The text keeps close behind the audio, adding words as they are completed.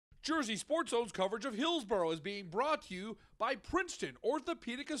Jersey Sports Zone's coverage of Hillsborough is being brought to you by Princeton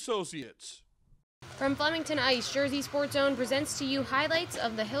Orthopedic Associates. From Flemington Ice, Jersey Sports Zone presents to you highlights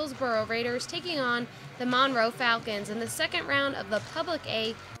of the Hillsborough Raiders taking on the Monroe Falcons in the second round of the Public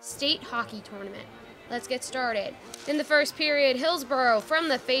A State Hockey Tournament. Let's get started. In the first period, Hillsborough from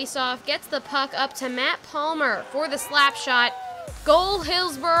the face-off gets the puck up to Matt Palmer for the slap shot. Goal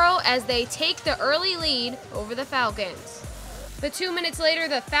Hillsborough as they take the early lead over the Falcons. But 2 minutes later,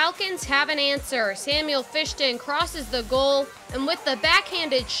 the Falcons have an answer. Samuel Fishton crosses the goal and with the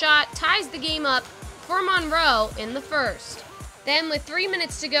backhanded shot ties the game up for Monroe in the first. Then with 3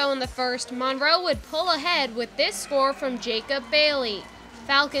 minutes to go in the first, Monroe would pull ahead with this score from Jacob Bailey.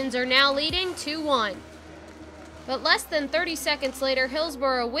 Falcons are now leading 2-1. But less than 30 seconds later,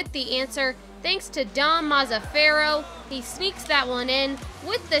 Hillsborough with the answer thanks to Dom Mazzaferro. He sneaks that one in.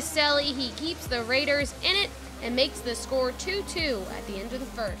 With the celly, he keeps the Raiders in it and makes the score 2-2 at the end of the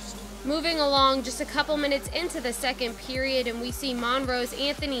first. Moving along just a couple minutes into the second period, and we see Monroe's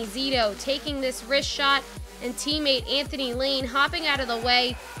Anthony Zito taking this wrist shot and teammate Anthony Lane hopping out of the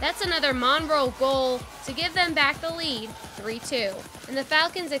way. That's another Monroe goal to give them back the lead, 3-2. And the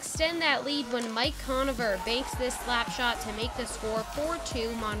Falcons extend that lead when Mike Conover banks this slap shot to make the score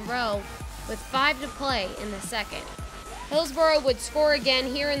 4-2 Monroe with 5 to play in the second. Hillsborough would score again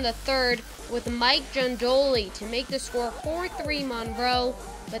here in the third with Mike Giandoli to make the score 4-3 Monroe,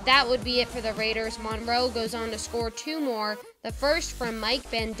 but that would be it for the Raiders. Monroe goes on to score 2 more, the first from Mike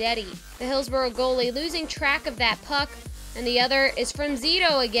Bendetti. The Hillsborough goalie losing track of that puck, and the other is from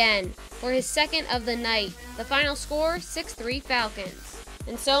Zito again for his second of the night. The final score, 6-3 Falcons.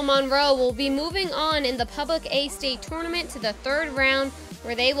 And so Monroe will be moving on in the Public A State Tournament to the third round,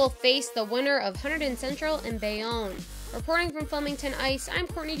 where they will face the winner of Hunterdon Central and Bayonne. Reporting from Flemington Ice, I'm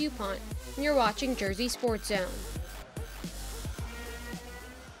Courtney DuPont, and you're watching Jersey Sports Zone.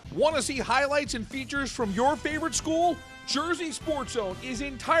 Want to see highlights and features from your favorite school? Jersey Sports Zone is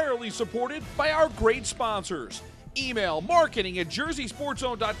entirely supported by our great sponsors. Email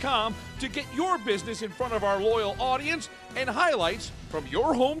marketing@jerseysportszone.com to get your business in front of our loyal audience and highlights from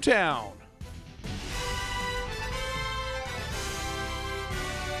your hometown.